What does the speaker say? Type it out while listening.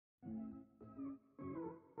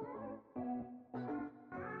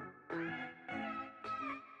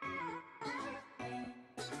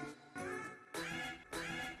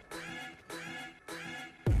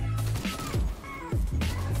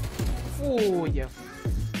Oh, yeah.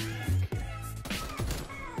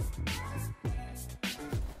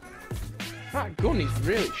 That gun is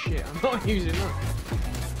really shit. I'm not using that.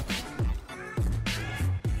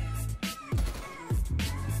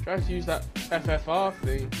 Try to use that FFR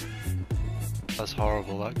thing. That's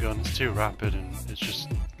horrible, that gun. It's too rapid and it's just,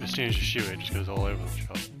 as soon as you shoot it, it just goes all over the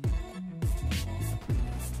shop.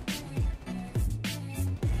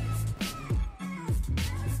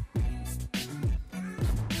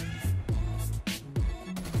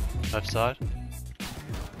 Left side.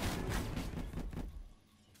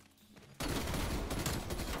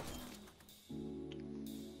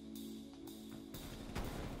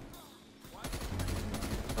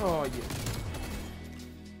 Oh, yeah.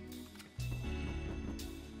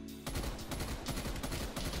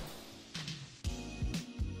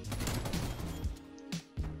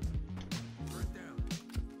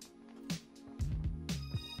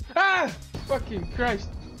 Ah! Fucking Christ.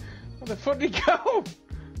 Where the fuck did he go?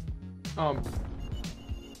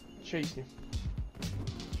 Chasing.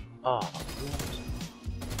 Oh,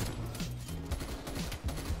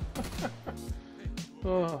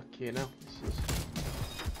 Oh, okay, now this is.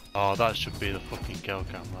 Oh, that should be the fucking kill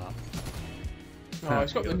cam, that. Oh,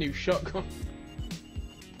 it's got the new shotgun.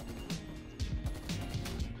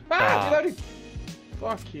 Ah. Ah! Reloading!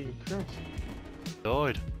 Fucking Christ.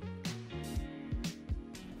 Died.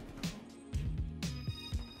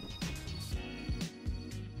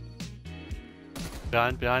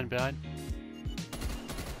 Behind. I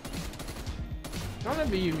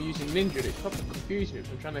remember you using ninja and it's probably confusing me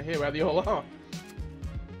because I'm trying to hear where they all are.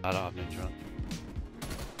 I don't have ninja on.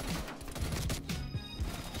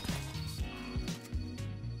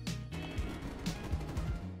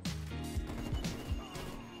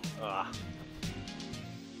 ah.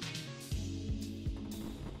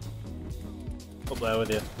 Up there with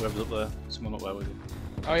you, whoever's up there. Someone up there with you.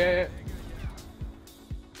 Oh, yeah.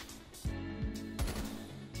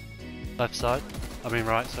 Left side. I mean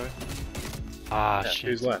right, sorry. Ah, Yeah, shit.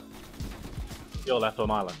 who's left? Your left or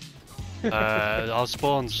my left? I'll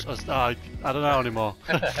spawn. I don't know anymore.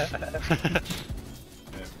 Yeah.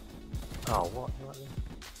 Oh, what?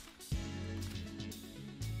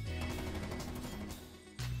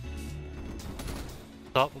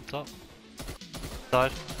 Up top.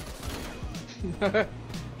 Side.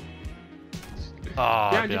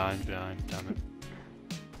 Ah, behind, damn it.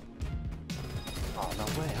 Oh, no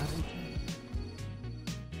way, how did he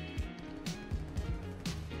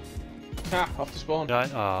Ah, off the spawn.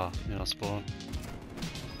 Behind, you're not spawn.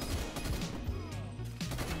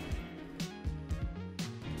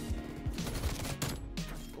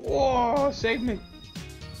 Oh, save me.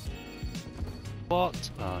 What?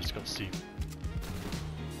 Oh, I just got Steve.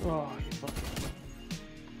 Oh, you fucking.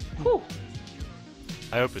 Whew.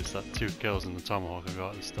 I hope it's that 2 kills in the tomahawk I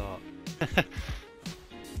got at the start.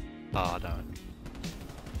 Ah, damn it.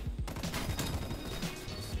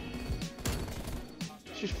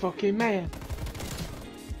 Just fucking man.